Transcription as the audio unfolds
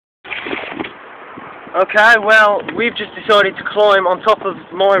Okay, well, we've just decided to climb on top of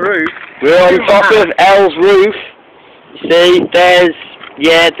my roof. We're on top of Elle's roof. You see, there's,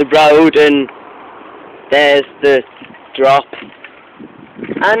 the road, and there's the drop.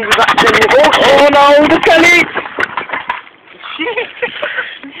 And we've actually... Oh no, the Felix!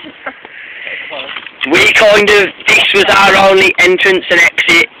 This was our only entrance and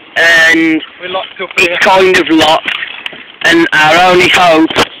exit, and We're locked up it's here. kind of locked, and our only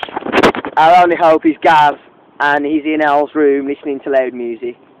hope is Gav, and he's in Elle's room listening to loud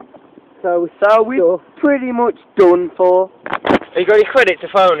music. So we're pretty much done for. Have you got any credit to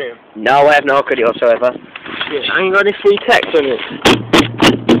phone him? No, I have no credit whatsoever. Shit. And you got any free text on it?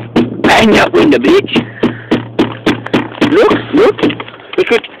 Bang that window, bitch!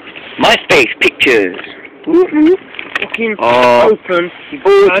 Look at MySpace pictures. Fucking open.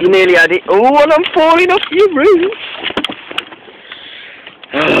 Oh, you nearly had it. Oh, and I'm falling off your roof.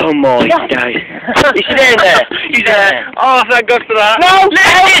 Oh my days. Is he down there? He's there. Oh, thank God for that. No!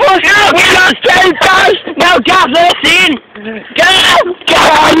 No, Gav, listen! Gav!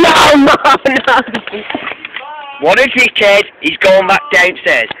 No! What a dickhead. He's going back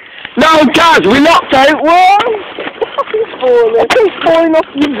downstairs. No, Gav, we're locked out. Whoa! He's falling off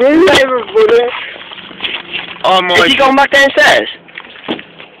your roof. Oh my. Is he going back downstairs?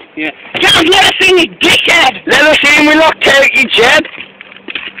 Yeah. Gav, let us in, you dickhead! Let us in, we're locked out, you jeb!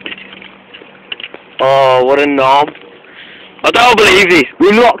 Oh, what a knob. I don't believe this.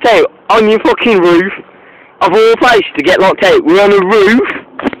 We're locked out on your fucking roof. Of all places to get locked out. We're on a roof.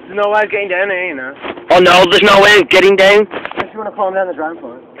 There's no way of getting down here, you know. Oh no, there's no way of getting down. Unless you want to climb down the ground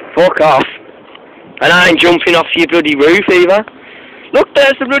floor. Fuck off. And I ain't jumping off your bloody roof either. Look,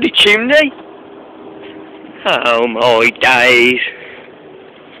 there's the bloody chimney. Oh my days.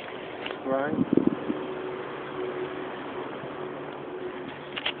 Right.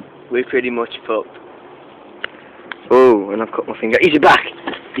 We're pretty much fucked. Oh, and I've cut my finger. Is he back?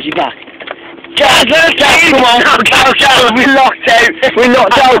 Guys, let's go! Come on, go! We're locked out. We're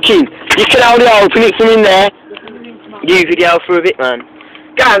not joking. You can only open it from in there. You video for a bit, man.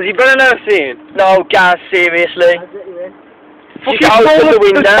 Guys, you better never see him. No, guys, seriously. Fucking open the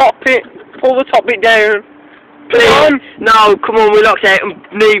window. Pull the top bit down. Please. No, come on, we're locked out and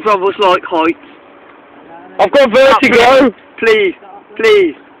neither of us like heights. I've got vertigo.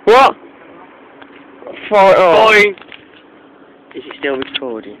 Please. What? Fine. Is it still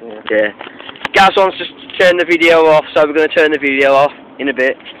recording? Yeah. Gaz wants to turn the video off, so we're going to turn the video off in a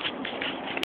bit.